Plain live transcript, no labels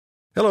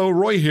Hello,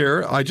 Roy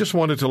here. I just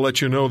wanted to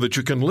let you know that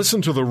you can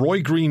listen to The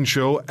Roy Green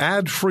Show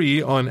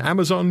ad-free on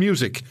Amazon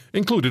Music,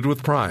 included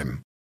with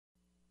Prime.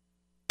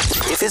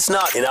 If it's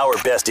not in our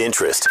best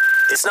interest,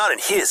 it's not in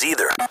his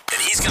either.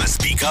 And he's going to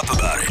speak up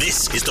about it.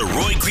 This is The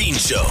Roy Green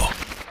Show.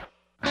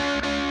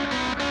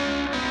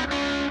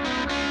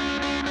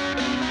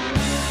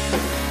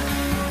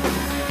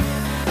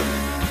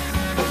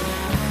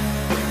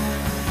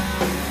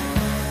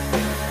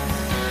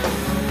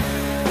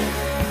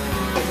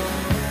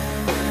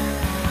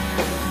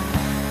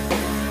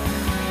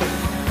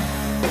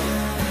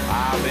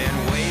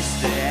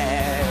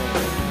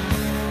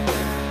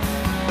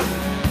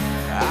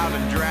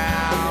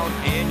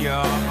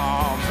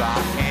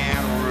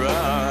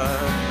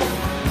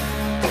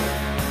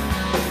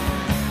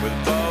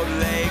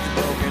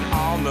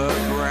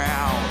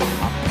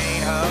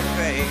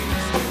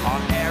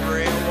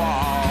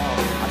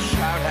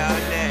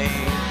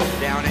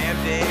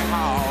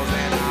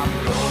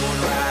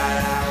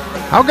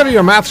 How good are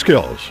your math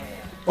skills?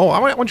 Oh,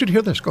 I want you to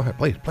hear this. Go ahead,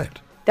 play it.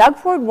 Doug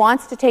Ford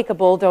wants to take a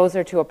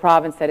bulldozer to a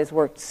province that has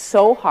worked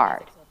so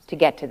hard to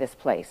get to this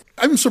place.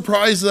 I'm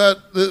surprised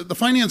that the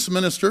finance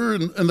minister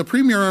and the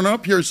premier are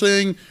up here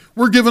saying,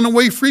 we're giving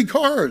away free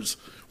cars.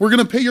 We're going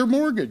to pay your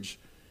mortgage.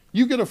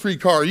 You get a free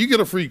car, you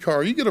get a free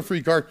car, you get a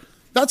free car.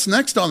 That's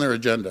next on their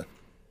agenda.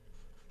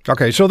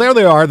 Okay, so there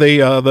they are,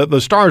 the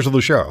stars of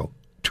the show.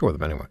 Two of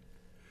them, anyway.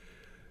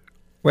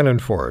 Wynne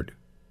and Ford.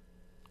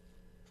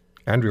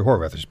 Andrea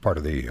Horwath is part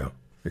of the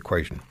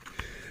equation.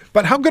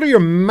 But how good are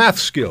your math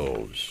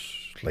skills,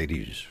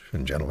 ladies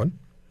and gentlemen?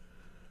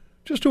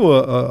 Just do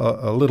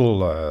a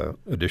little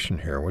addition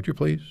here, would you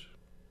please?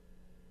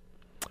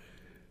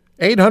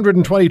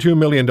 $822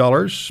 million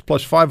plus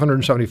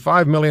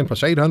 $575 million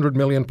plus $800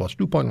 million plus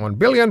 $2.1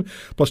 billion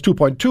plus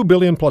 $2.2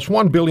 billion plus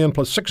 $1 billion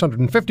plus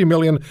 $650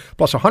 million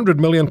plus $100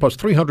 million plus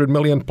 $300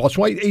 million plus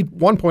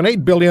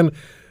 $1.8 billion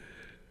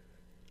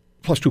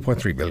plus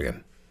 $2.3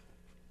 billion.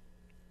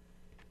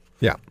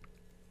 Yeah.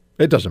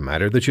 It doesn't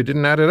matter that you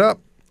didn't add it up.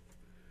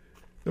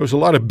 There was a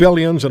lot of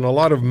billions and a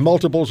lot of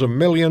multiples of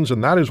millions,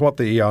 and that is what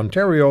the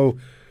Ontario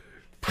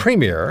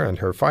Premier and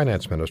her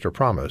finance minister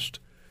promised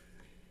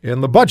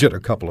in the budget a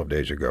couple of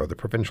days ago, the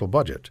provincial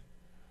budget.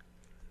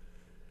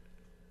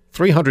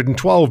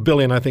 $312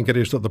 billion, I think it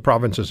is, that the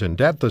province is in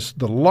debt,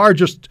 the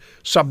largest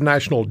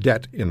subnational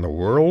debt in the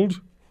world.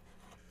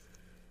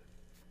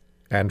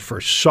 And for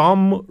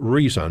some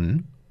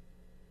reason,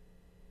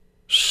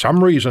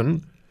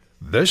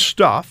 this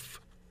stuff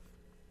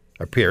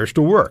appears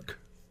to work.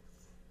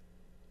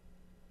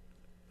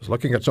 I was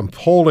looking at some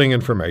polling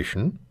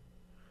information.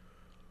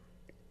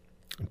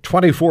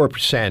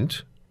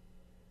 24%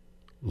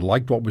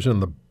 liked what was in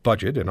the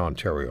budget in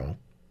Ontario.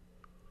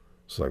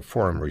 It's like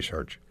Forum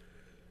Research.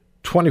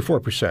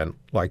 24%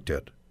 liked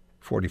it.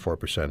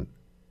 44%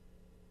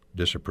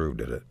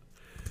 disapproved of it.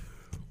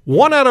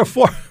 One out of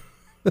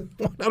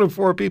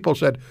four people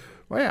said,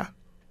 oh yeah,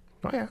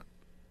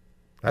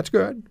 that's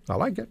good. I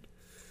like it.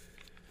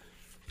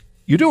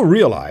 You do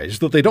realize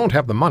that they don't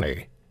have the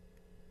money.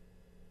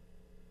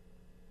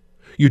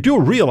 You do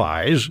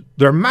realize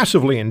they're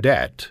massively in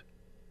debt.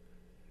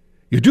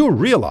 You do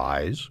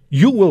realize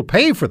you will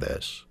pay for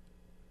this.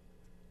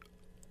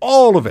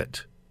 All of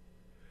it.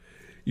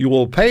 You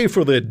will pay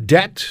for the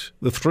debt,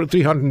 the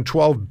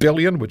 $312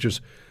 billion, which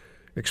is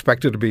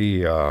expected to be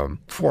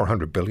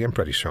 $400 billion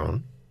pretty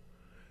soon.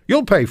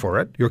 You'll pay for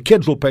it. Your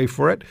kids will pay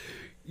for it.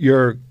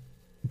 Your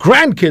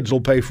grandkids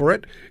will pay for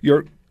it.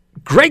 Your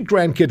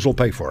great-grandkids will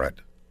pay for it.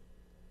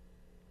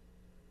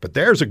 But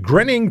there's a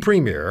grinning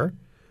premier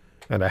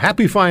and a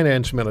happy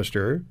finance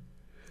minister.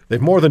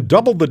 They've more than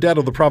doubled the debt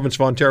of the province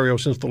of Ontario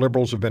since the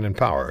Liberals have been in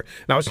power.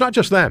 Now, it's not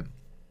just them.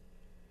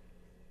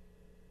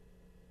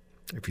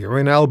 If you're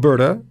in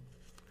Alberta,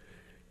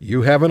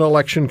 you have an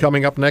election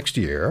coming up next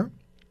year,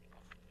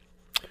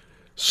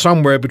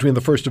 somewhere between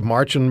the 1st of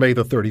March and May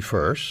the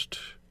 31st.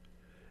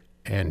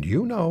 And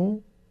you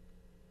know,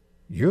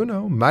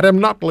 Madame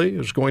Notley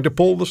is going to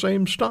pull the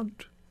same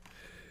stunt.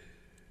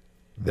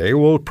 They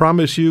will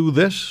promise you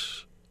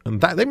this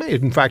and that. They may,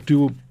 in fact,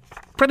 do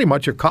pretty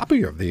much a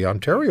copy of the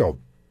Ontario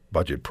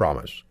budget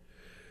promise.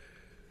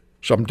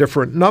 Some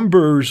different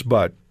numbers,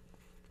 but,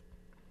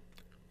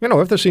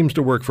 if this seems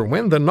to work for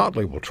Wynne, then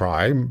Notley will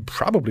try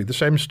probably the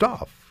same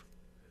stuff.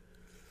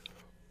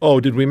 Oh,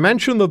 did we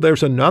mention that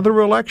there's another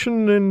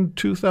election in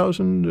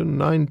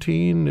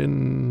 2019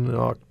 in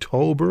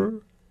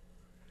October?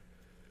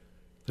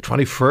 The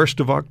 21st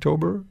of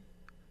October?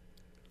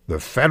 The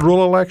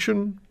federal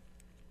election?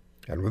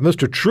 And with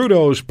Mr.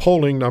 Trudeau's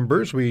polling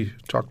numbers, we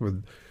talked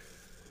with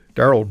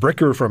Darrell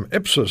Bricker from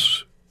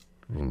Ipsos,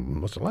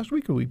 was it last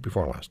week or the week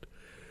before last,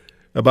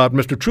 about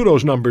Mr.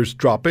 Trudeau's numbers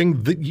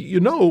dropping.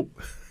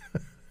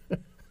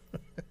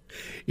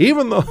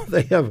 Even though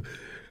they have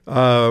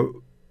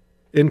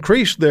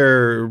increased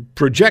their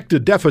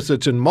projected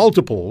deficits in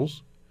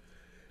multiples,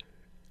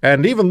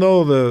 and even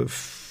though the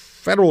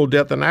federal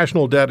debt, the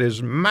national debt,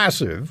 is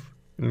massive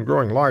and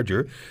growing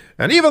larger,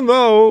 and even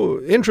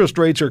though interest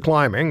rates are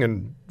climbing,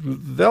 and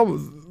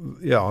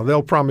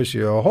they'll promise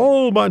you a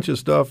whole bunch of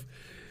stuff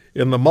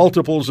in the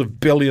multiples of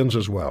billions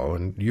as well,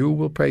 and you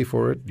will pay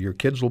for it. Your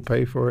kids will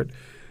pay for it.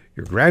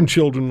 Your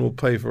grandchildren will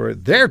pay for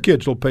it. Their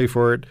kids will pay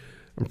for it,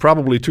 and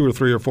probably 2 or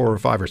 3 or 4 or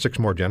 5 or 6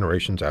 more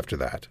generations after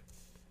that.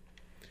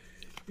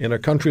 In a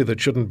country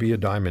that shouldn't be a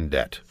dime in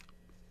debt.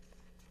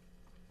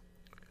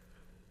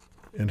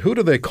 And who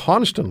do they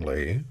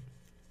constantly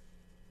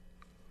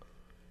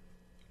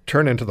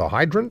turn into the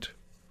hydrant?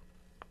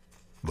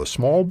 The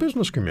small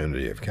business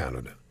community of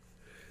Canada.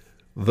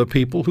 The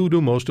people who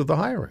do most of the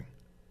hiring.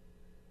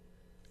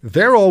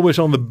 They're always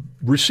on the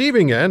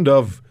receiving end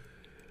of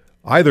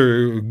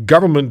either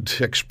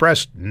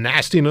government-expressed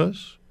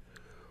nastiness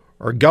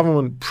or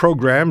government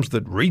programs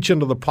that reach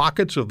into the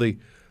pockets of the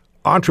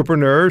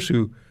entrepreneurs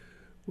who,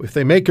 if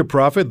they make a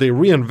profit, they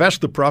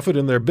reinvest the profit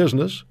in their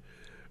business.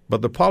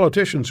 But the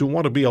politicians who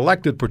want to be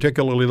elected,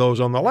 particularly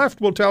those on the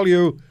left, will tell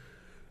you,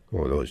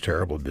 oh, those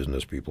terrible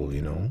business people,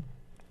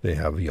 they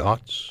have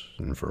yachts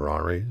and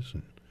Ferraris,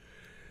 and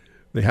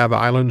they have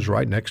islands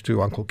right next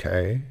to Uncle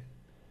Kay.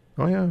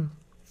 Oh, yeah.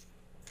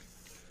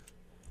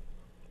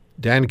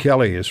 Dan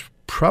Kelly is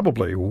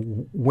probably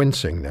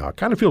wincing now. It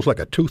kind of feels like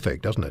a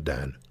toothache, doesn't it,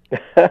 Dan?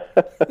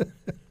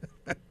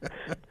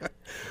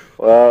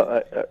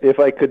 Well, if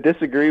I could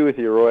disagree with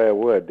you, Roy, I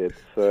would.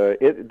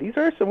 These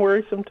are some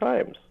worrisome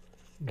times.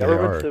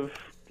 Governments have,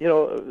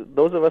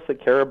 those of us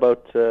that care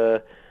about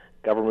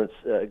government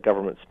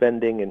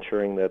spending,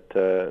 ensuring that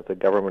the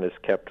government is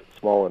kept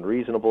small and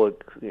reasonable,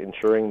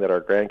 ensuring that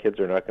our grandkids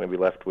are not going to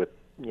be left with,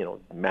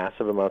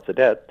 massive amounts of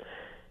debt,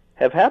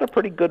 have had a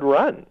pretty good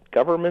run.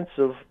 Governments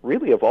of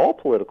all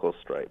political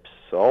stripes,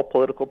 all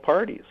political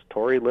parties,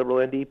 Tory, Liberal,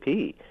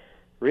 NDP,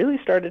 really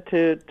started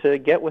to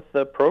get with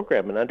the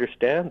program and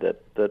understand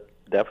that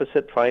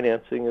deficit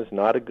financing is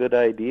not a good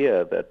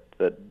idea,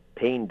 that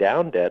paying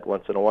down debt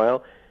once in a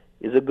while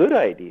is a good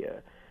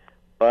idea.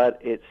 But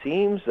it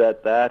seems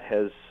that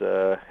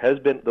has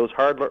been, those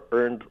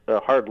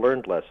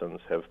hard-learned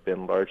lessons have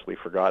been largely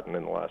forgotten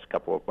in the last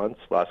couple of months,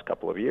 last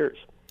couple of years.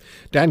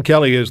 Dan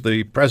Kelly is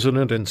the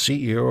president and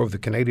CEO of the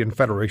Canadian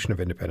Federation of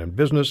Independent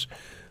Business.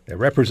 They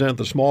represent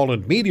the small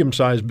and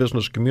medium-sized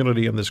business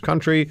community in this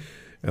country,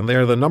 and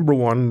they're the number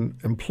one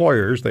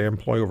employers. They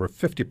employ over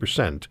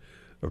 50%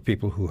 of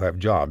people who have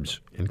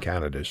jobs in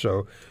Canada.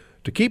 So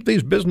to keep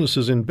these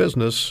businesses in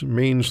business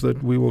means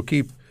that we will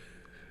keep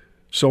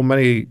so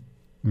many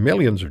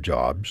millions of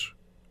jobs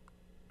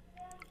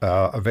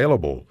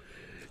available.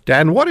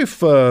 Dan, what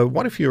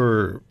if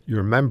your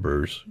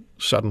members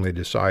suddenly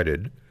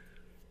decided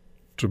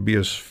to be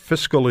as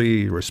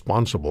fiscally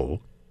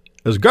responsible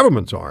as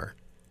governments are?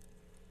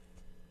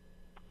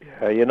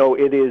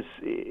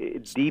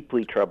 It's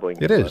deeply troubling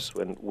to us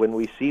when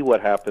we see what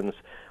happens,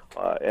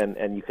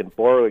 and you can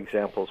borrow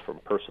examples from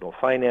personal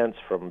finance,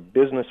 from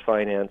business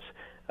finance,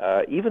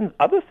 even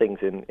other things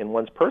in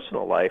one's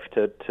personal life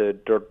to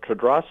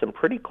draw some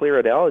pretty clear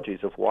analogies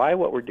of why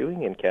what we're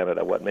doing in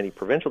Canada, what many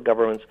provincial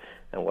governments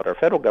and what our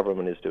federal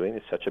government is doing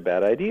is such a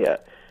bad idea.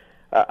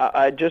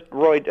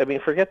 Roy,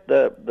 forget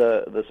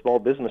the small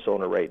business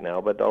owner right now,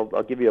 but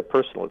I'll give you a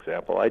personal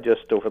example. I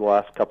just, over the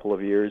last couple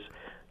of years,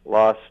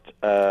 lost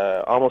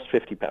almost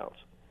 50 pounds.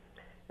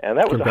 And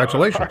that was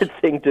a hard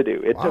thing to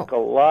do. It took a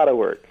lot of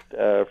work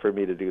for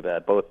me to do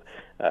that, both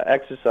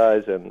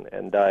exercise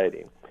and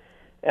dieting.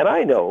 And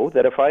I know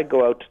that if I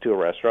go out to a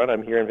restaurant,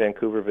 I'm here in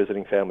Vancouver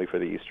visiting family for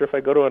the Easter, if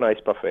I go to a nice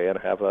buffet and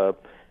have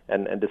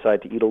and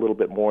decide to eat a little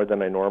bit more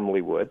than I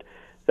normally would,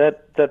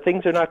 that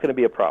things are not going to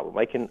be a problem.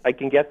 I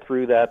can get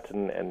through that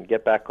and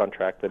get back on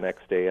track the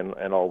next day,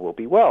 and all will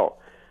be well.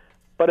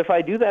 But if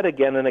I do that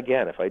again and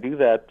again, if I do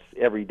that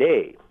every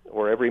day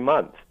or every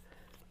month,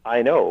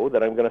 I know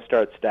that I'm going to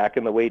start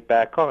stacking the weight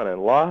back on,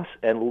 and loss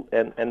and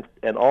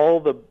all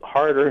the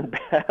hard-earned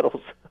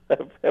battles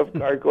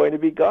are going to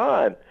be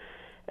gone.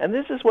 And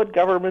this is what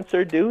governments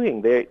are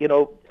doing.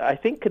 I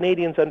think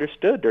Canadians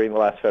understood during the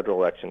last federal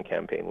election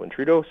campaign when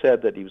Trudeau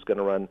said that he was going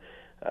to run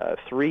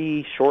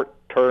 3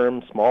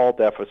 short-term small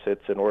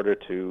deficits in order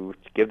to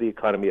give the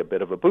economy a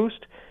bit of a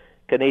boost.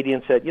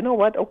 Canadians said, you know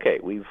what? Okay,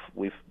 we've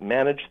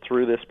managed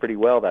through this pretty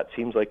well. That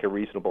seems like a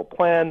reasonable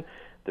plan.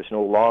 There's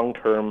no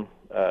long-term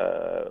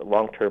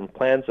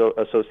plans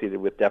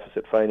associated with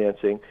deficit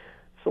financing,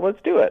 so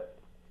let's do it.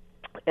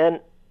 And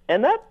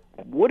that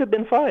would have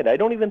been fine. I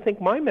don't even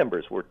think my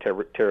members were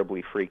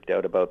terribly freaked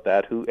out about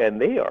that,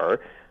 and they are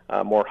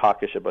more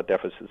hawkish about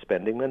deficit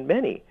spending than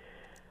many.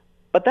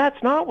 But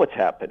that's not what's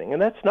happening,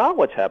 and that's not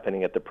what's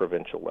happening at the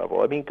provincial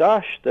level. I mean,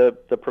 gosh, the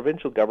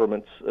provincial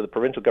government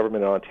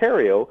in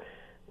Ontario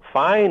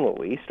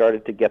finally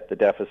started to get the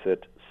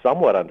deficit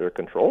somewhat under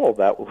control.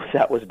 That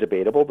was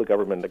debatable. The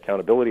Government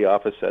Accountability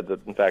Office said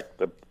that, in fact,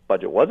 the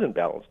budget wasn't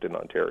balanced in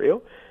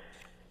Ontario.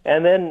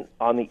 And then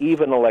on the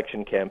eve of an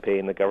election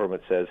campaign, the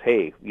government says,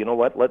 "Hey, you know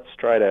what? Let's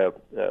try to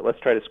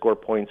score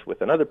points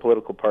with another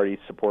political party's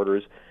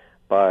supporters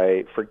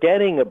by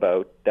forgetting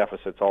about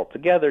deficits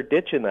altogether,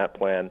 ditching that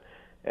plan,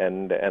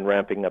 and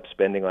ramping up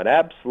spending on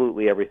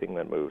absolutely everything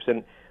that moves."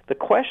 And the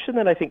question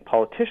that I think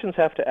politicians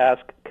have to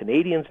ask,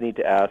 Canadians need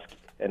to ask,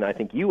 and I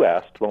think you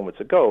asked moments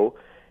ago,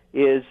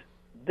 is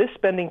this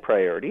spending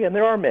priority, and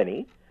there are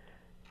many,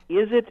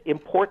 is it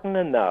important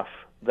enough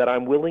that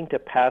I'm willing to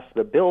pass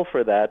the bill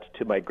for that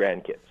to my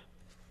grandkids?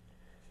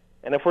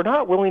 And if we're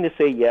not willing to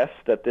say yes,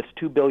 that this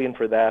 $2 billion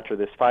for that or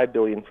this $5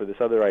 billion for this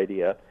other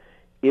idea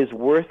is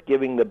worth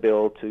giving the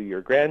bill to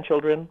your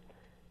grandchildren,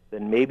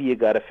 then maybe you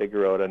got to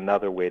figure out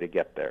another way to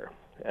get there.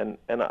 And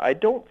I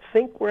don't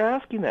think we're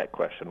asking that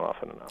question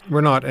often enough. We're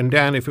not. And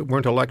Dan, if it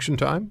weren't election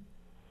time,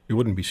 you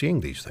wouldn't be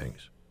seeing these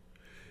things.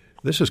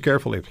 This is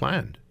carefully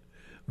planned.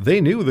 They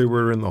knew they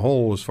were in the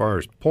hole as far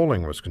as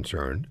polling was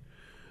concerned.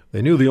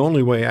 They knew the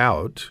only way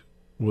out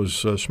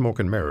was smoke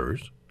and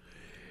mirrors.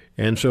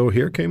 And so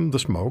here came the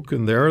smoke,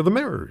 and there are the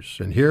mirrors,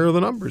 and here are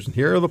the numbers, and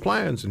here are the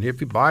plans. And if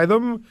you buy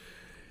them,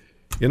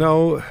 you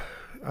know,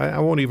 I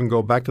won't even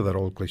go back to that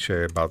old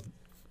cliche about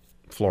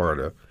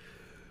Florida.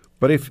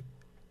 But if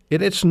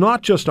it's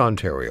not just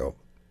Ontario.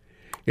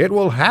 It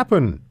will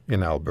happen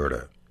in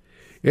Alberta.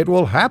 It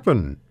will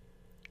happen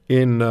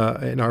in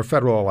our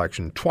federal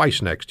election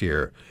twice next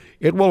year.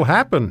 It will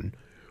happen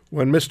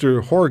when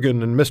Mr.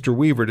 Horgan and Mr.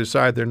 Weaver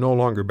decide they're no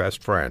longer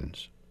best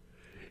friends.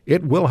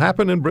 It will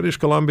happen in British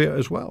Columbia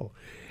as well.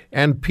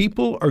 And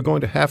people are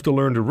going to have to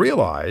learn to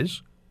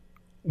realize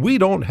we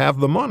don't have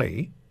the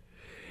money.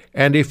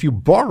 And if you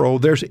borrow,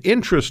 there's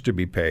interest to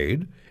be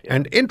paid,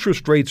 and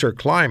interest rates are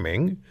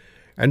climbing.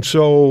 And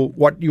so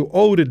what you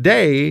owe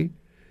today,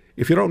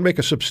 if you don't make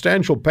a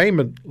substantial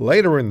payment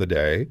later in the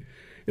day,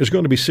 is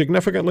going to be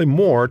significantly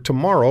more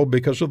tomorrow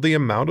because of the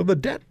amount of the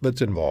debt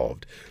that's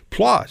involved.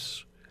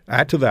 Plus,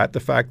 add to that the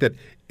fact that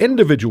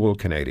individual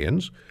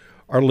Canadians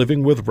are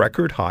living with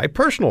record high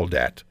personal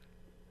debt.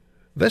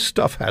 This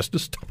stuff has to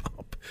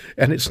stop.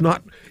 And it's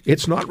not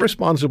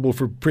responsible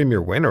for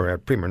Premier Wynne or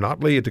Premier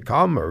Notley to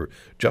come or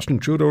Justin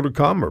Trudeau to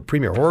come or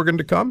Premier Horgan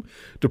to come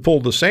to pull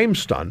the same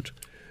stunt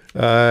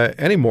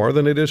any more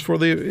than it is for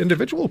the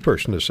individual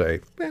person to say,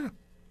 yeah,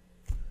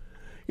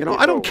 you know,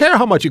 I don't care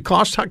how much it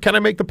costs. How can I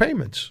make the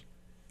payments?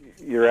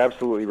 You're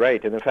absolutely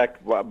right. And in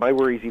fact, my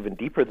worry is even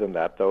deeper than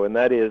that, though, and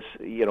that is,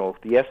 you know,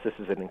 yes, this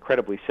is an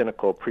incredibly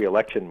cynical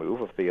pre-election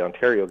move of the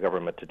Ontario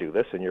government to do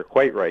this, and you're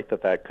quite right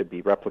that could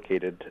be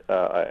replicated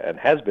and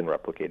has been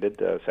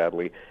replicated,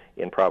 sadly,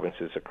 in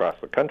provinces across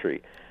the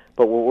country.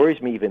 But what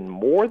worries me even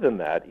more than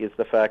that is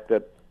the fact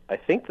that I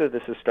think that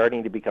this is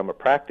starting to become a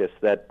practice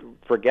that,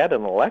 forget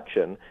an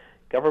election,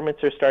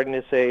 governments are starting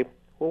to say,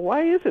 well,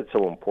 why is it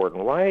so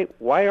important? Why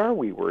are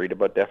we worried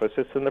about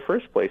deficits in the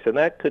first place? And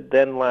that could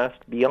then last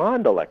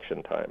beyond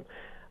election time.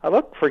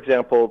 Look, for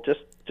example,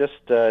 just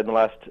in the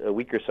last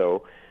week or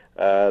so,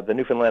 the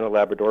Newfoundland and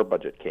Labrador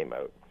budget came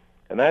out.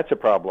 And that's a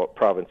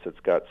province that's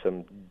got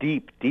some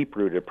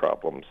deep-rooted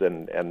problems,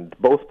 and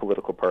both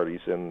political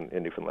parties in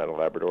Newfoundland and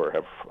Labrador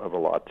have a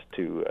lot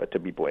to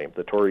be blamed.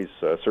 The Tories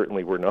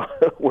certainly were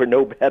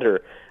no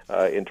better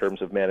in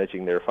terms of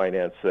managing their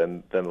finance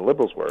than the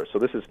Liberals were. So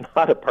this is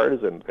not a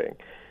partisan thing.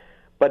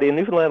 But in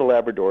Newfoundland and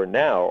Labrador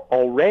now,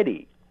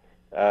 already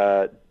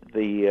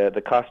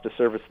the cost to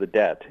service the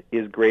debt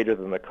is greater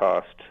than the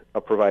cost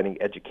of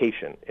providing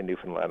education in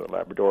Newfoundland and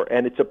Labrador,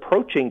 and it's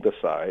approaching the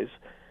size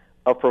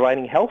of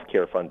providing health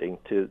care funding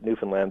to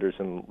Newfoundlanders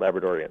and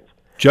Labradorians.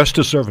 Just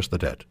to service the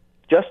debt.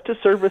 Just to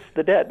service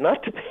the debt,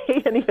 not to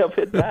pay any of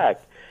it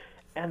back.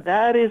 And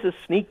that is a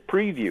sneak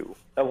preview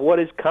of what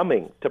is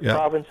coming to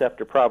province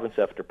after province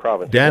after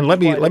province. Dan, let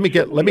me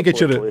get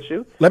you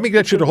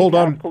to hold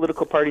on.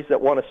 Political parties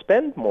that want to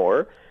spend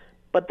more,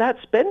 but that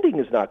spending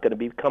is not going to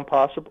become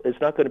possible.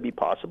 It's not going to be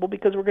possible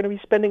because we're going to be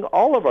spending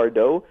all of our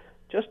dough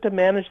just to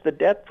manage the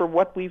debt for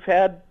what we've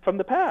had from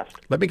the past.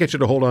 Let me get you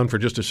to hold on for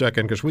just a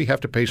second because we have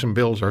to pay some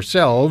bills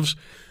ourselves.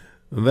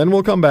 And then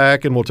we'll come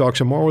back and we'll talk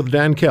some more with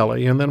Dan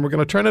Kelly, and then we're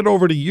going to turn it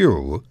over to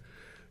you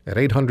at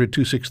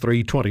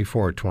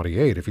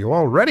 800-263-2428. If you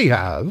already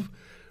have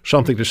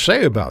something to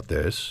say about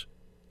this,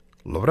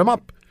 load them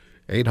up.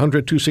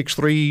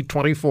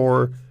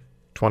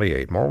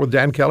 800-263-2428. More with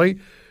Dan Kelly,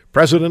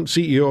 President,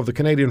 CEO of the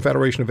Canadian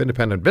Federation of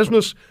Independent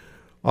Business,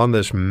 on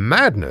this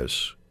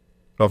madness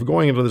of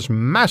going into this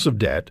massive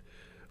debt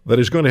that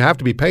is going to have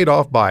to be paid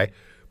off by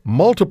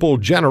multiple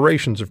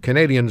generations of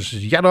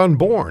Canadians yet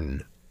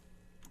unborn.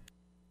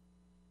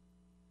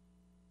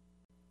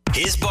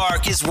 His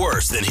bark is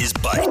worse than his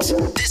bite.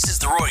 This is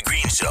the Roy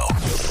Green Show.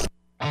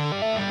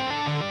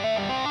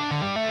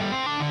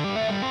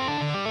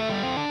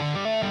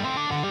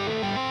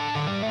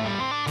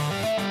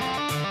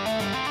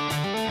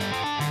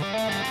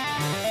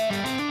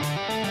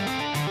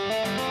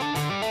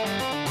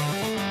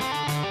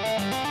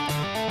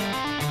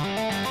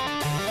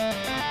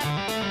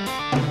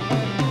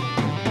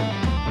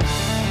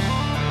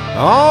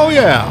 Oh,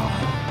 yeah.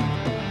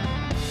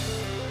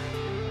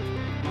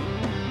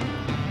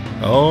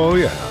 Oh,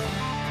 yeah.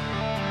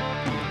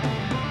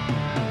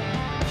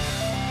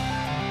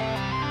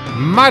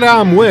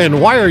 Madame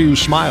Wynne, why are you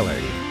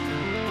smiling?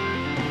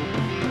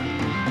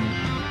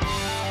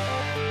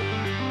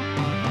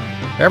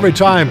 Every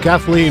time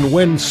Kathleen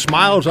Wynne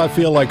smiles, I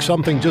feel like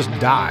something just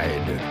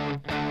died.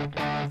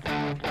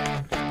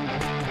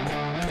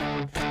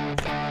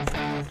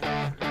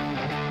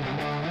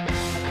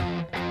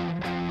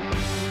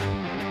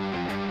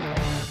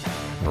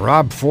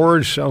 Rob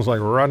Ford sounds like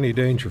Rodney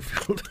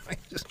Dangerfield.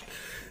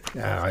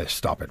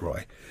 Stop it,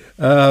 Roy.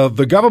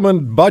 The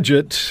government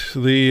budget,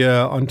 the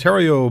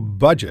Ontario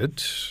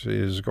budget,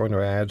 is going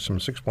to add some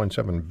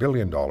 $6.7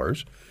 billion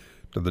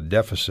to the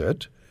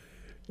deficit.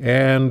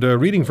 And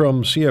reading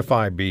from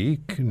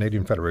CFIB,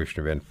 Canadian Federation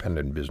of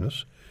Independent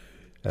Business,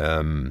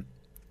 the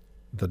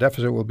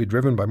deficit will be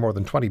driven by more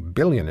than $20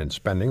 billion in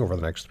spending over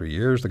the next 3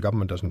 years. The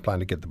government doesn't plan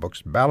to get the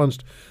books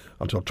balanced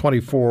until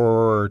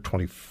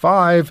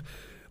 24-25.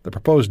 The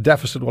proposed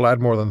deficit will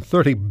add more than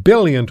 $30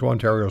 billion to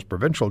Ontario's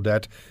provincial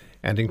debt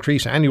and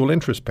increase annual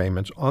interest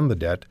payments on the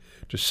debt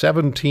to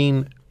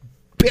 $17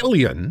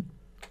 billion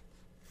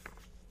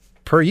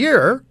per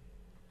year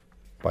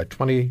by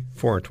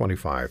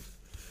 24-25.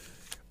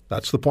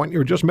 That's the point you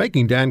were just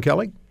making, Dan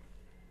Kelly.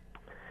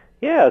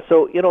 Yeah,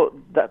 so,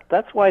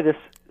 that's why this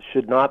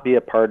should not be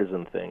a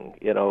partisan thing,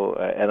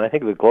 and I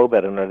think the Globe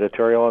had an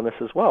editorial on this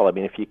as well. I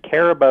mean, if you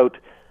care about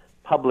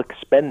public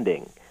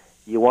spending,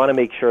 you want to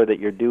make sure that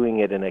you're doing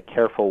it in a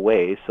careful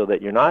way so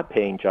that you're not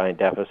paying giant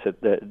deficit,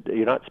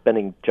 you're not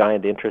spending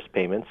giant interest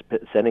payments,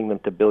 sending them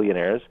to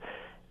billionaires,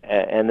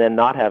 and then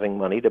not having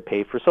money to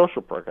pay for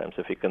social programs.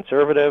 If you're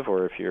conservative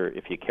or if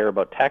you care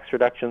about tax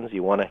reductions,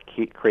 you want to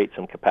create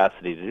some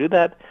capacity to do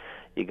that.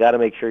 You got to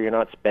make sure you're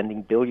not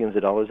spending billions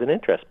of dollars in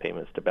interest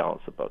payments to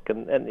balance the book.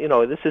 And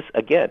this is,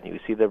 again, you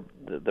see the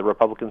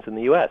Republicans in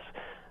the U.S.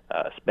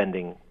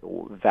 Spending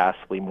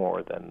vastly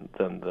more than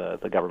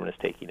the government is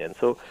taking in.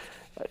 So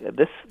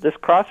this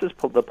crosses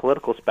the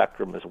political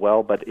spectrum as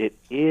well, but it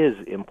is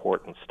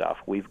important stuff.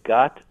 We've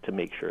got to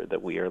make sure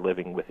that we are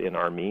living within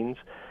our means.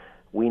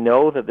 We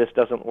know that this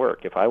doesn't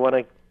work. If I want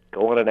to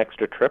go on an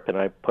extra trip and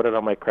I put it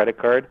on my credit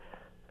card,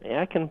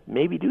 I can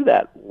maybe do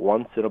that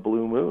once in a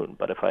blue moon.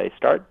 But if I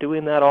start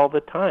doing that all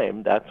the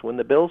time, that's when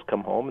the bills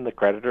come home and the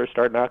creditors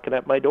start knocking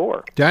at my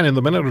door. Dan, in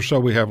the minute or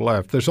so we have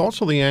left, there's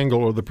also the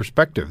angle or the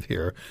perspective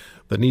here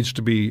that needs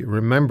to be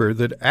remembered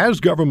that as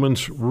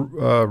governments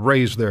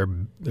raise their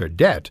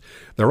debt,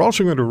 they're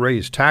also going to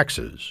raise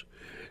taxes,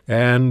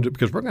 and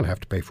because we're going to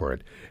have to pay for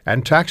it.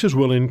 And taxes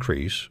will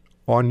increase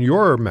on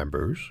your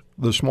members,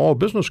 the small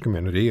business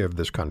community of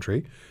this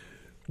country,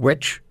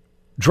 which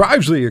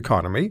drives the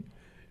economy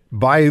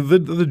by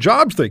the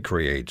jobs they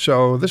create.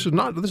 So this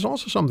is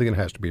also something that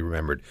has to be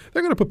remembered.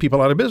 They're going to put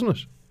people out of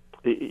business.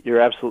 You're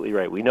absolutely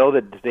right. We know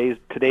that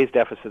today's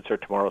deficits are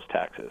tomorrow's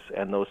taxes,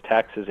 and those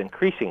taxes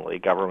increasingly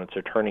governments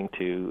are turning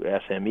to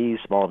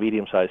SMEs, small,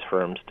 medium-sized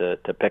firms to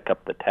pick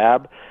up the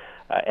tab.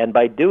 And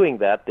by doing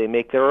that, they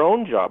make their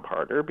own job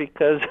harder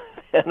because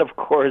then, of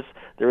course,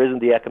 there isn't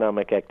the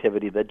economic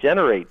activity that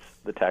generates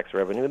the tax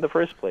revenue in the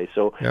first place.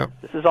 So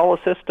This is all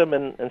a system,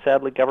 and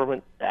sadly,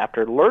 government,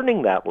 after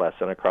learning that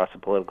lesson across the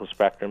political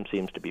spectrum,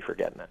 seems to be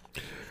forgetting it.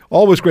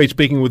 Always great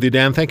speaking with you,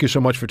 Dan. Thank you so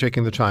much for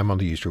taking the time on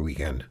the Easter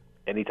weekend.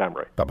 Anytime,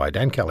 Roy. Bye-bye.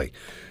 Dan Kelly,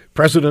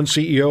 President,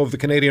 CEO of the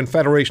Canadian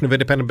Federation of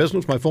Independent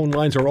Business. My phone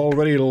lines are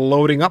already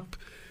loading up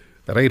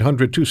at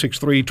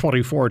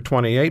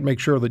 800-263-2428. Make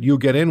sure that you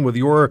get in with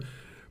your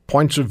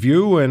points of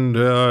view and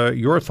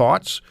your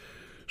thoughts.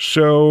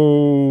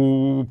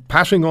 So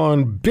passing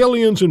on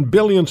billions and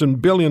billions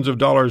and billions of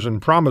dollars in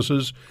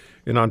promises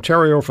in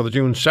Ontario for the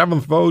June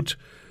 7th vote,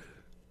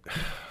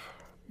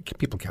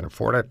 people can't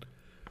afford it.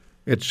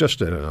 It's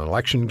just an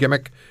election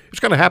gimmick. It's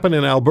going to happen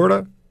in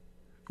Alberta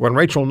when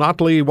Rachel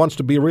Notley wants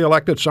to be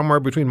reelected somewhere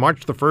between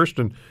March the 1st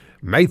and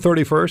May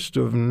 31st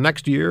of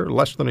next year,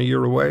 less than a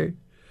year away.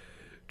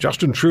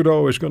 Justin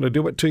Trudeau is going to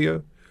do it to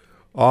you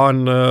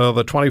on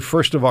the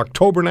 21st of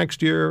October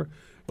next year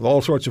with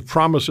all sorts of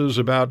promises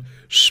about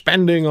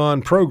spending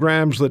on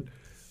programs that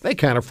they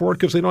can't afford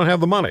because they don't have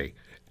the money.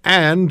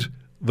 And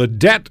the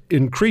debt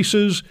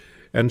increases,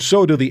 and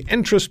so do the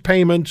interest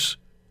payments.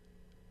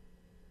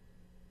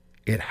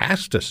 It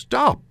has to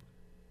stop.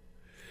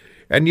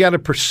 And yet a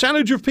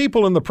percentage of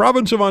people in the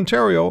province of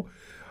Ontario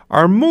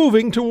are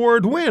moving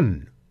toward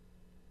Win.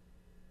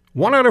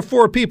 1 out of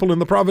 4 people in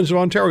the province of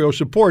Ontario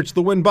supports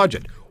the Win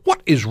budget.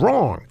 What is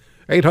wrong?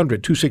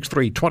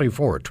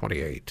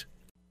 800-263-2428.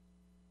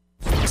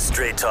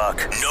 Straight talk,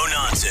 no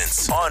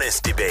nonsense,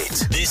 honest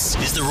debate. This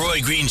is The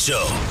Roy Green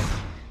Show.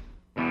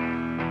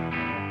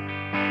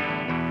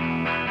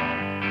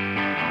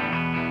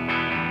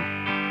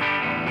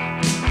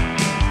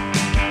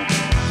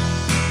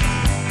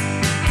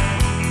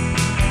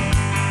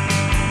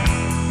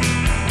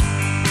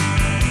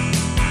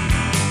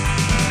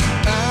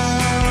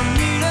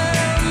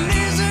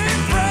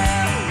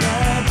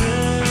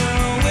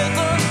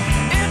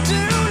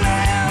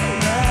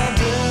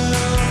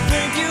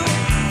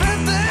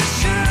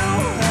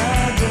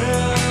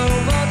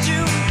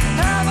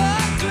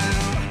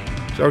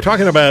 So we're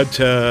talking about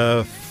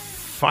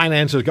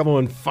finances,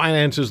 government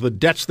finances, the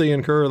debts they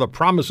incur, the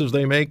promises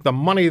they make, the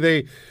money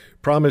they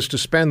promise to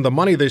spend, the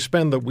money they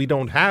spend that we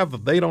don't have,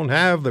 that they don't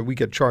have, that we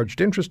get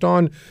charged interest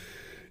on.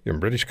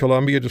 In British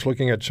Columbia, just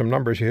looking at some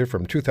numbers here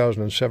from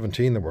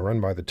 2017 that were run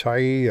by the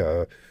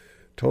Tyee,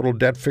 total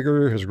debt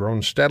figure has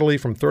grown steadily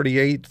from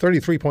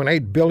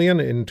 $33.8 billion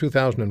in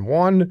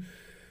 2001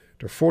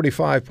 to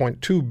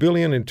 $45.2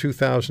 billion in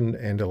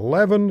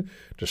 2011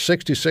 to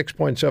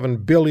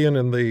 $66.7 billion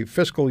in the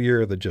fiscal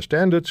year that just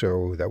ended,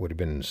 so that would have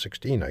been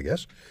 16, I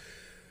guess.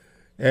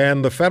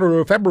 And the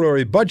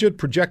February budget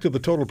projected the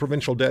total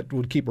provincial debt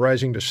would keep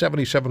rising to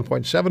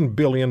 $77.7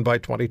 billion by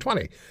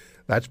 2020.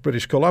 That's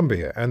British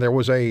Columbia. And there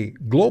was a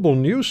global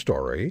news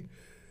story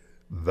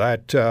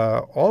that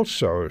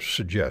also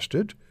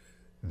suggested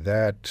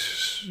that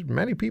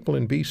many people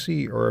in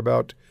BC are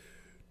about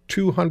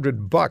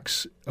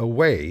 $200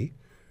 away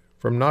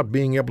from not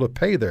being able to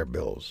pay their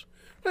bills.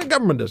 The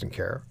government doesn't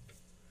care.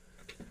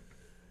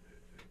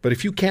 But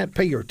if you can't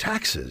pay your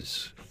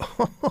taxes,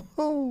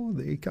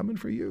 they coming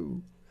for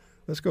you.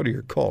 Let's go to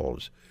your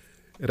calls.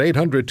 At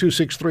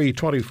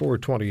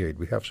 800-263-2428.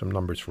 We have some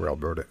numbers for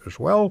Alberta as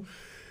well.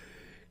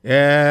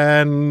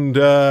 And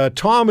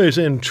Tom is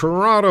in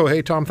Toronto.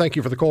 Hey, Tom, thank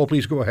you for the call.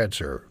 Please go ahead,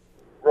 sir.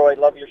 Roy,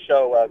 love your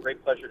show.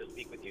 Great pleasure to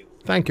speak with you.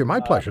 Thank you. My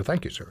pleasure.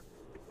 Thank you, sir.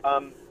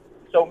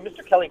 So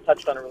Mr. Kelly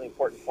touched on a really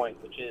important point,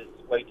 which is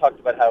he talked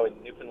about how in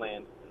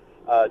Newfoundland,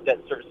 debt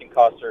servicing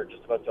costs are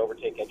just about to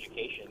overtake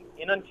education.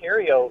 In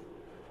Ontario,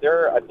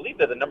 I believe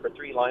they're the number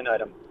 3 line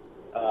item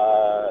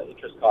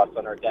interest costs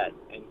on our debt,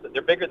 and so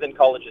they're bigger than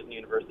colleges and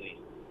universities.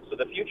 So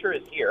the future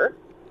is here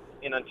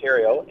in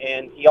Ontario,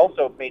 and he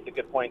also made the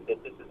good point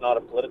that this is not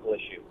a political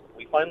issue.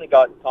 We finally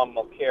got Tom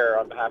Mulcair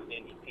on behalf of the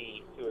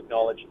NDP to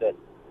acknowledge that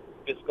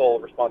fiscal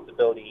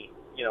responsibility,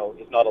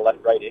 is not a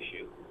left-right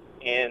issue.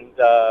 And,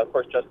 of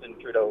course, Justin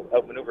Trudeau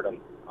outmaneuvered him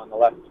on the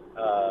left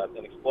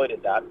and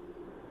exploited that.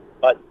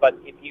 But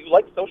if you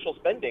like social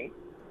spending,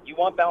 you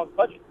want balanced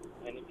budget.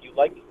 And if you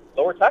like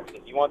lower taxes,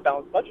 you want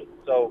balanced budget.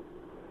 So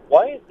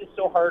why is this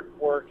so hard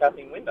for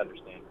Kathleen Wynne to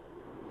understand?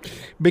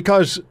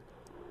 Because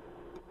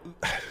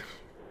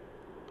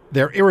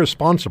they're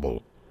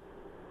irresponsible.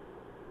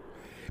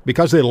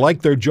 Because they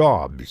like their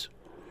jobs.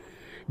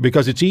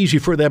 Because it's easy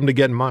for them to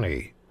get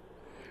money.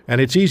 And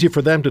it's easy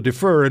for them to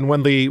defer. And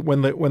when the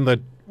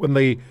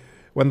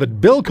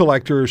bill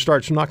collector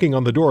starts knocking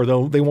on the door,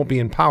 they won't be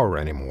in power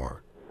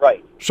anymore.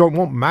 Right. So it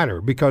won't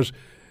matter because,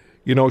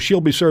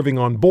 she'll be serving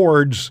on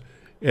boards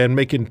and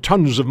making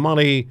tons of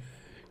money,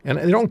 and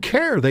they don't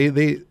care. They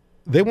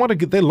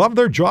love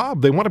their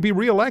job. They want to be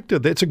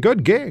reelected. It's a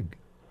good gig.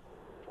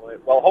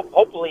 Well,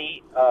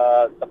 hopefully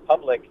the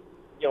public,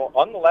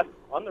 on the left,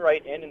 on the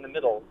right, and in the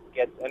middle,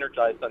 gets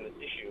energized on this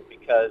issue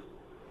because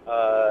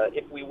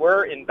if we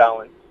were in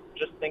balance,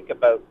 just think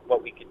about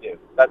what we could do.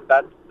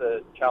 That's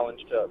the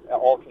challenge to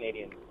all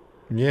Canadians.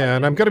 Yeah,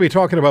 and I'm going to be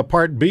talking about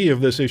Part B of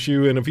this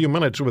issue in a few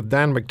minutes with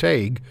Dan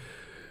McTague,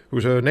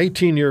 who's an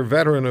 18-year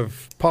veteran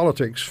of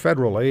politics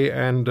federally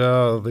and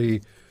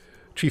the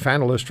chief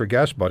analyst for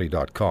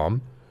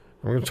GasBuddy.com.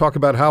 We're going to talk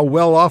about how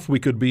well off we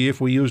could be if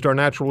we used our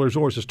natural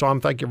resources.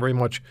 Tom, thank you very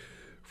much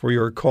for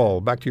your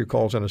call. Back to your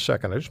calls in a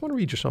second. I just want to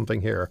read you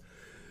something here.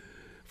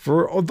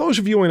 For those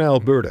of you in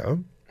Alberta,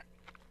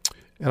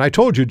 and I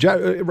told you,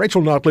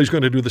 Rachel Notley is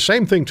going to do the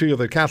same thing to you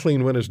that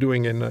Kathleen Wynne is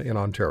doing in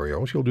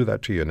Ontario. She'll do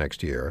that to you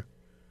next year.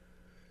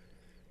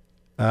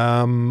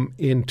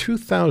 In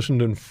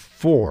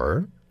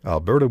 2004,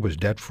 Alberta was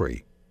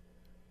debt-free.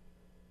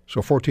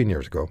 So 14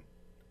 years ago,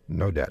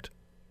 no debt.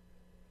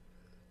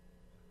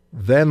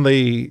 Then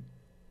the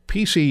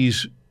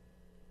PCs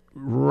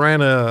ran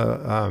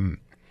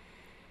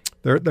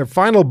their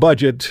final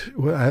budget,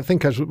 I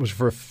think was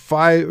for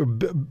a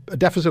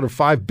deficit of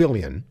 $5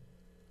 billion.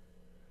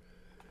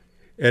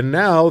 And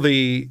now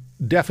the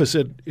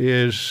deficit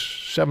is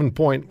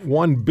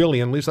 $7.1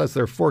 billion, at least that's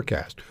their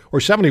forecast, or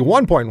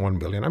 $71.1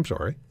 billion, I'm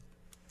sorry.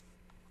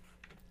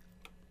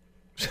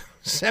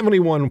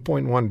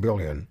 $71.1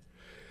 billion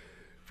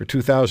for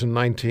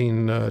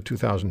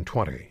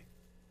 2019-2020.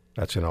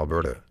 That's in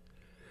Alberta.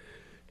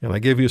 And I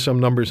gave you some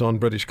numbers on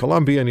British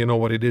Columbia, and you know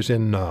what it is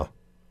in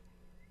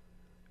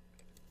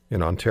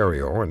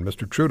Ontario, and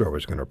Mr. Trudeau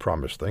is going to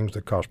promise things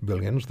that cost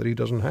billions that he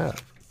doesn't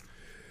have.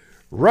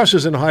 Russ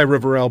is in High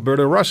River,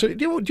 Alberta. Russ,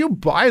 do you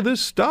buy this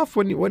stuff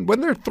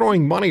when they're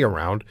throwing money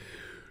around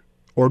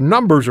or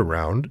numbers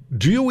around?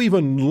 Do you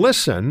even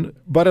listen?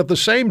 But at the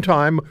same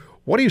time,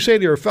 what do you say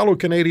to your fellow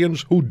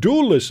Canadians who do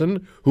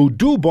listen, who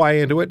do buy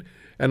into it,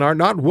 and are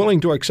not willing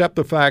to accept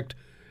the fact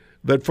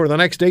that for the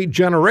next 8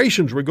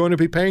 generations we're going to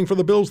be paying for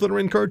the bills that are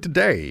incurred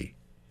today?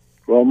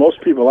 Well,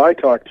 most people I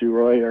talk to,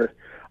 Roy,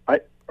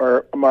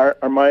 are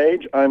my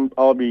age.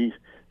 I'll be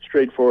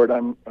straightforward.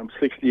 I'm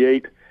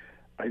 68.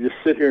 I just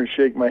sit here and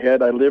shake my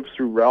head. I lived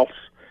through Ralph's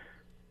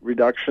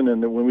reduction,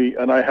 and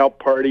I helped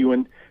party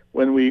when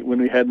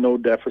we had no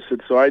deficit.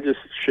 So I just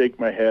shake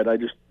my head. I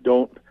just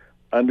don't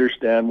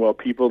understand why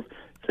people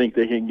think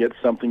they can get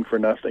something for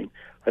nothing.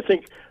 I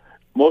think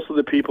most of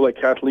the people that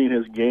Kathleen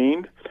has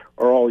gained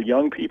are all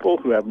young people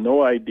who have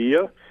no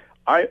idea.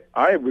 I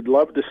would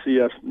love to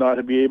see us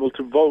not be able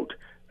to vote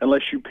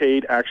unless you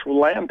paid actual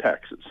land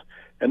taxes,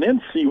 and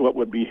then see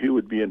who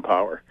would be in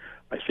power.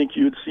 I think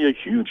you'd see a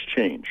huge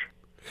change.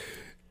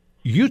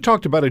 You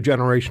talked about a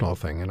generational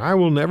thing, and I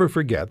will never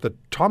forget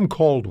that Tom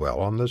Caldwell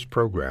on this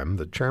program,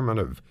 the chairman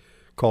of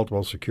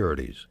Caldwell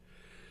Securities,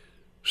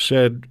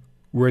 said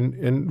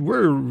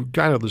we're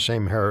kind of the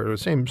same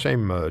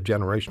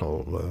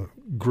generational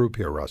group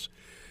here, Russ.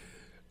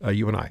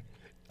 You and I.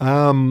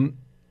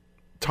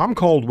 Tom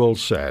Caldwell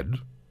said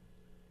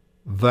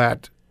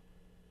that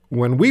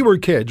when we were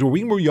kids, when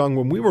we were young,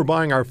 when we were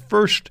buying our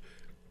first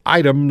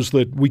items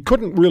that we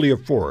couldn't really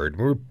afford,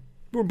 we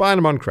were buying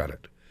them on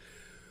credit.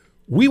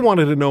 We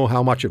wanted to know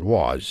how much it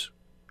was,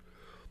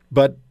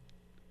 but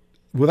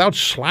without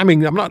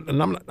slamming. I'm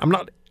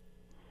not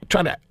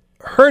trying to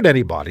hurt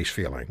anybody's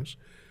feelings,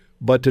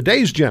 but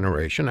today's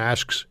generation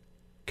asks,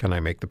 "Can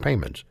I make the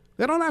payments?"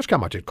 They don't ask how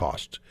much it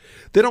costs.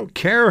 They don't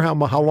care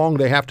how long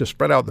they have to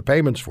spread out the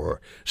payments for.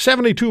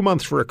 72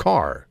 months for a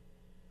car.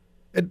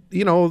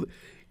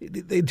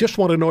 They just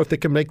want to know if they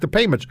can make the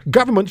payments.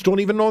 Governments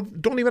don't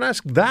even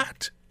ask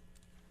that.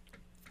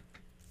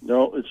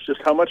 No, it's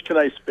just how much can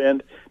I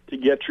spend to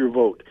get your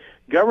vote.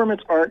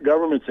 Governments aren't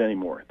governments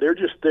anymore. They're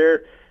just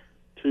there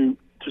to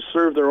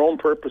serve their own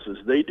purposes.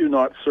 They do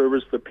not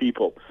service the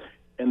people.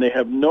 And they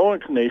have no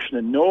inclination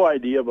and no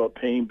idea about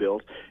paying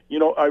bills.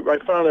 I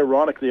found it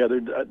ironic the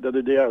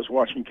other day I was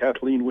watching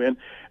Kathleen win,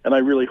 and I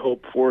really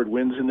hope Ford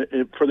wins. And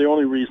for the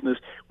only reason is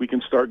we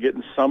can start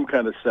getting some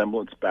kind of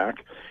semblance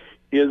back,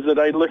 is that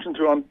I listened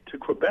to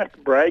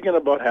Quebec bragging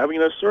about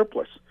having a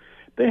surplus.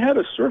 They had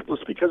a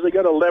surplus because they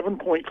got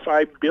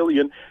 11.5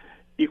 billion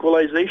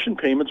equalization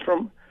payments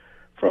from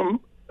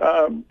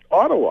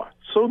Ottawa.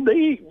 So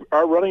they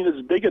are running as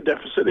big a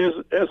deficit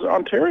as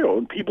Ontario,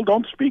 and people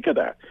don't speak of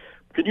that.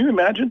 Can you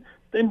imagine?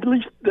 Then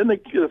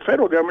the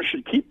federal government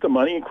should keep the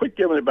money and quit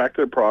giving it back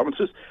to the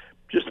provinces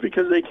just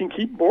because they can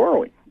keep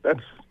borrowing.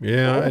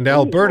 And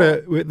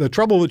Alberta, the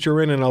trouble that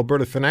you're in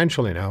Alberta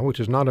financially now, which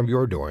is not of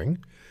your doing,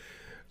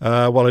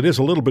 well, it is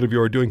a little bit of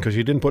your doing because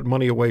you didn't put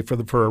money away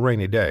for a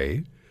rainy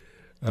day,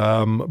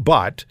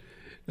 but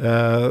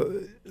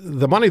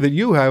the money that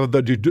you have,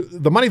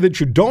 the money that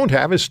you don't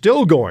have, is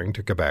still going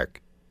to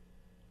Quebec.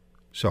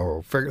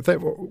 So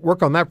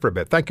work on that for a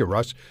bit. Thank you,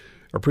 Russ.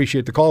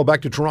 Appreciate the call.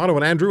 Back to Toronto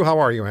and Andrew. How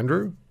are you,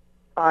 Andrew?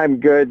 I'm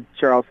good,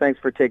 Charles. Thanks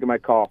for taking my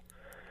call.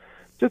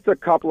 Just a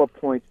couple of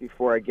points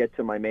before I get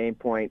to my main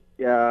point.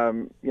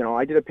 I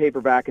did a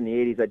paper back in the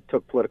 80s. I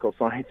took political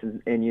science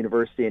in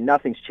university, and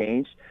nothing's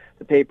changed.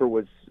 The paper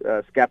was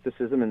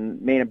skepticism,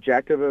 and main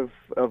objective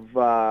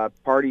of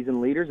parties and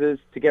leaders is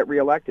to get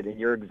reelected. And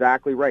you're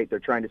exactly right. They're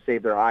trying to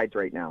save their hides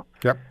right now.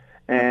 Yep.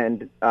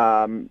 And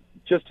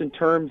just in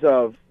terms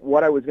of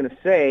what I was going to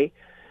say,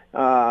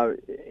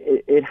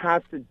 it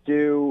has to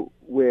do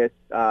with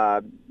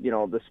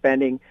the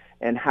spending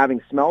and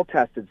having smell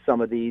tested some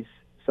of these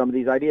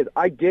ideas.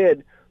 I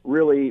did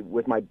really,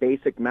 with my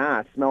basic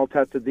math, smell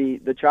tested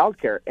the child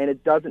care, and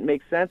it doesn't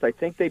make sense. I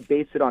think they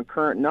base it on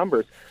current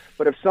numbers.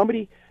 But if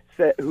somebody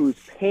who's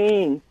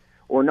paying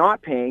or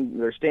not paying,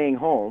 they're staying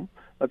home.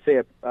 Let's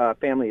say a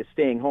family is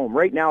staying home.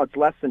 Right now, it's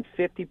less than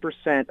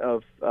 50%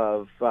 of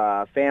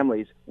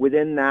families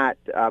within that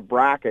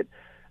bracket.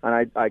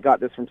 And I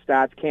got this from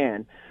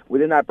StatsCan.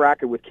 Within that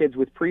bracket with kids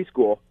with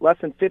preschool, less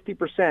than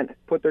 50%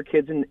 put their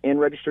kids in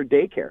registered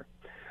daycare.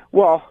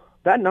 Well,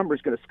 that number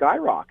is going to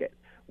skyrocket.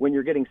 When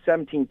you're getting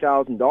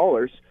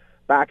 $17,000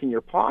 back in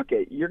your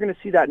pocket, you're going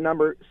to see that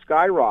number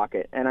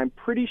skyrocket. And I'm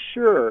pretty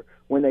sure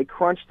when they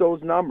crunched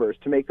those numbers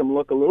to make them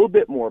look a little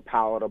bit more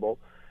palatable,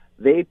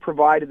 they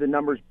provided the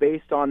numbers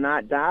based on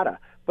that data.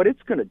 But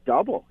it's going to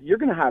double. You're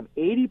going to have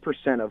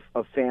 80%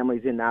 of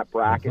families in that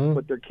bracket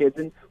put their kids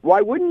in.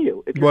 Why wouldn't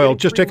you? Well,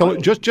 just take a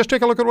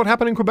look at what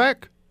happened in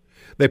Quebec.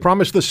 They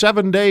promised the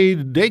 7-day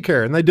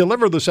daycare, and they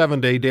delivered the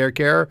 7-day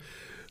daycare,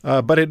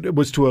 but it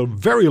was to a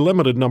very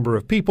limited number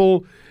of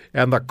people,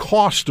 and the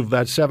cost of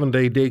that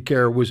 7-day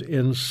daycare was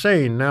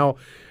insane. Now,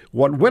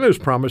 what Wynne is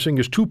promising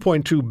is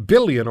 $2.2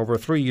 billion over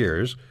 3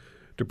 years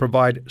to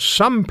provide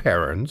some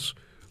parents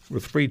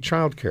with free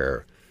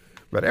childcare.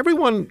 But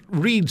everyone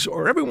reads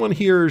or everyone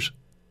hears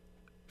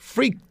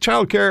free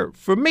childcare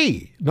for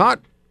me,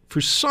 not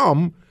for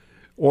some,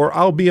 or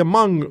I'll be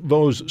among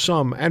those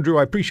some. Andrew,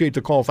 I appreciate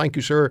the call. Thank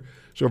you, sir,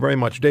 so very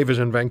much. Dave is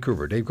in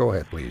Vancouver. Dave, go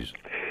ahead, please.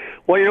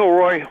 Well,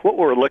 Roy, what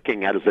we're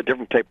looking at is a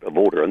different type of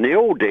voter. In the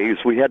old days,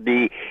 we had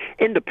the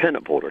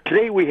independent voter.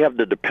 Today, we have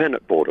the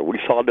dependent voter. We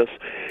saw this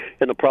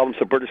in the province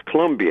of British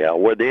Columbia,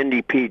 where the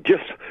NDP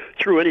just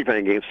threw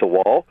anything against the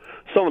wall.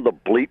 Some of the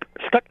bleep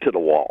stuck to the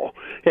wall.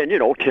 And,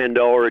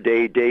 $10 a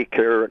day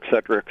daycare, et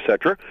cetera, et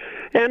cetera.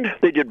 And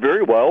they did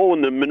very well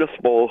in the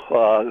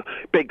municipal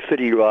big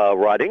city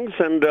ridings.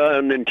 And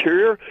in the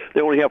interior,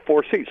 they only have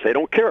 4 seats. They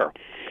don't care.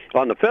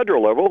 On the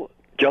federal level,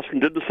 Justin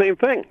did the same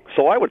thing.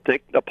 So I would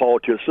think the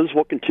politicians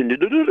will continue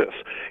to do this.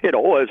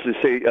 As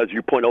they say, as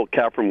you point out,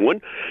 Catherine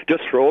Wynne,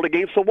 just throw it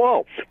against the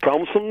wall.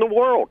 Promise them the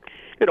world.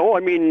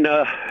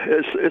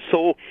 It's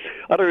so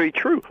utterly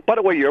true. By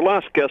the way, your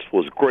last guest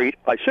was great.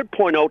 I should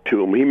point out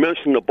to him, he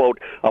mentioned about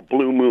a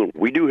blue moon.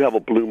 We do have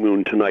a blue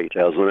moon tonight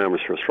as an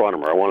amateur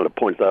astronomer. I wanted to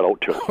point that out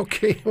to him.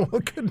 Okay, well,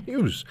 good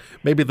news.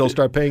 Maybe they'll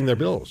start paying their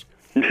bills.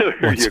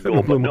 There you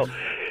go.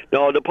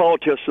 No, the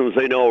politicians,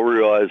 they don't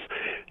realize,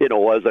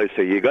 as I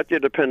say, you got the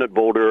independent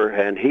voter,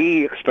 and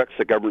he expects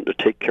the government to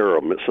take care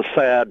of him. It's a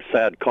sad,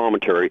 sad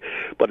commentary,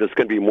 but it's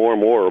going to be more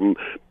and more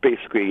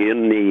basically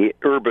in the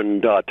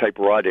urban type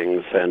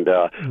ridings, and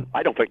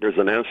I don't think there's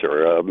an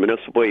answer,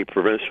 municipally,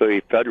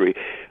 provincially, federally.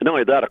 And not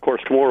only that, of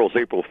course, tomorrow's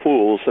April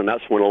Fool's, and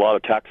that's when a lot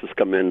of taxes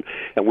come in,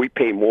 and we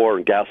pay more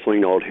in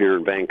gasoline out here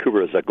in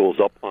Vancouver as that goes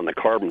up on the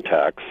carbon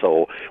tax,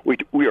 so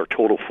we are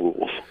total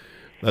fools.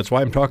 That's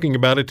why I'm talking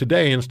about it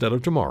today instead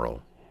of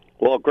tomorrow.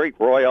 Well, great,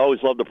 Roy. I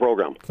always love the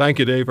program. Thank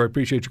you, Dave. I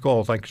appreciate your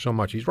call. Thank you so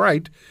much. He's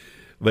right.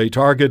 They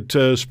target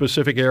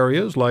specific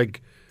areas like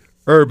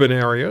urban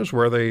areas,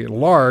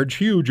 large,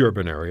 huge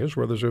urban areas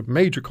where there's a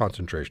major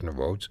concentration of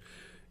votes,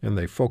 and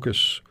they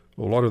focus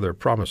a lot of their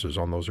promises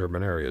on those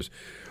urban areas.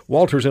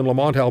 Walter's in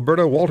Lamont,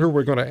 Alberta. Walter,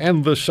 we're going to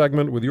end this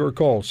segment with your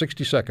call.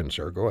 60 seconds,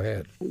 sir. Go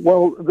ahead.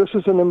 Well, this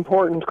is an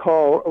important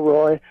call,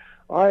 Roy.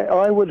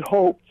 I would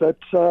hope that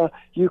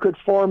you could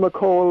form a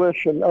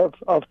coalition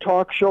of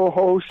talk show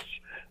hosts,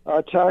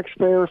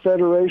 Taxpayer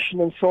Federation,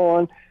 and so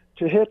on,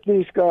 to hit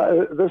these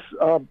guys, this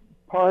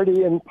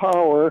party in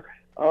power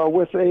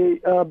with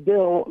a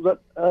bill that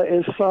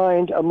is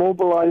signed, a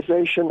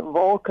mobilization of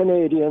all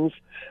Canadians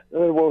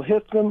that will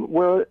hit them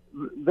where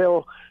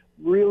they'll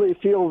really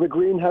feel the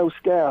greenhouse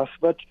gas.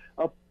 But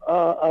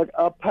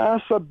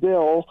pass a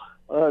bill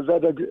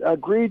that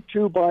agreed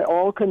to by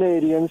all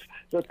Canadians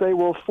that they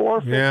will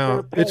forfeit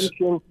their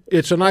pension.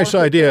 It's a nice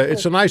idea.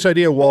 It's a nice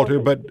idea, Walter.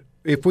 But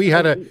if we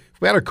had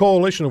a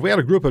coalition, if we had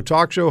a group of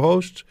talk show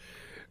hosts,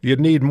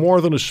 you'd need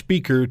more than a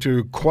speaker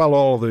to quell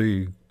all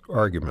the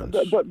arguments.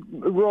 But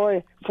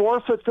Roy,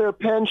 forfeit their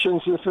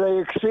pensions if they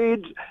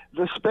exceed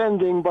the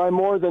spending by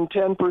more than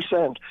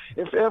 10%.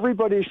 If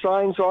everybody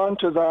signs on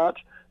to that,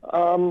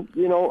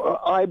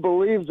 I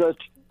believe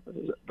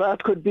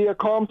that could be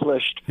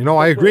accomplished.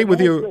 I agree with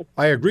you.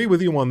 I agree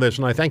with you on this,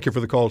 and I thank you for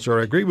the call,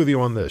 sir. I agree with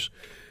you on this.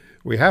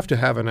 We have to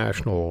have a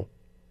national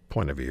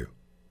point of view,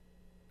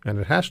 and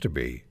it has to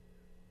be,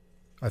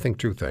 I think,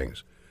 two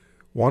things.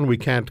 One, we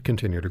can't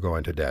continue to go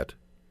into debt.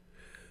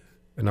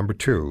 And number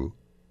two,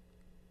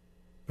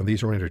 and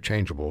these are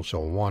interchangeable, so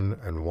 1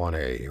 and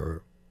 1A,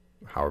 or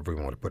however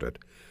we want to put it,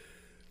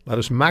 let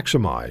us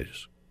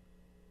maximize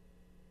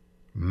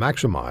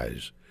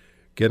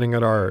getting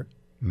at our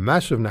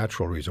massive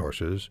natural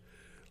resources.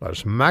 Let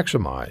us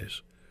maximize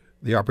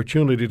the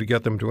opportunity to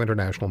get them to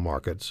international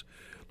markets.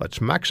 Let's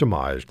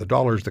maximize the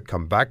dollars that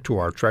come back to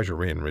our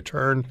treasury in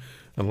return,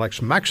 and let's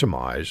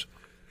maximize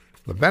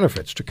the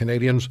benefits to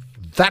Canadians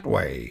that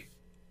way.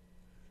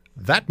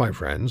 That, my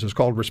friends, is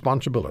called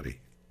responsibility.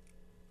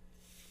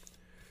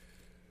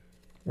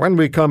 When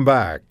we come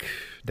back,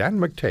 Dan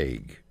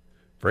McTeague.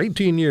 For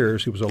 18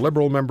 years, he was a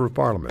Liberal member of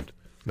Parliament.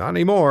 Not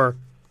anymore.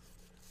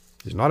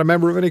 He's not a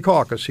member of any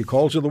caucus. He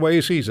calls it the way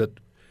he sees it.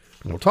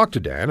 And we'll talk to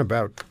Dan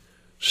about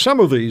some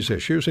of these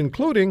issues,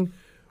 including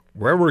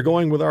where we're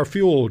going with our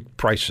fuel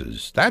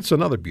prices. That's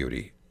another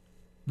beauty.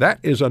 That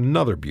is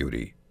another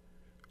beauty.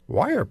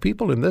 Why are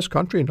people in this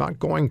country not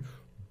going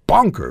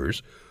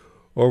bonkers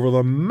over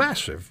the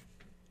massive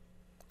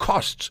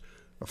costs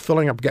of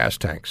filling up gas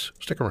tanks?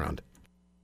 Stick around.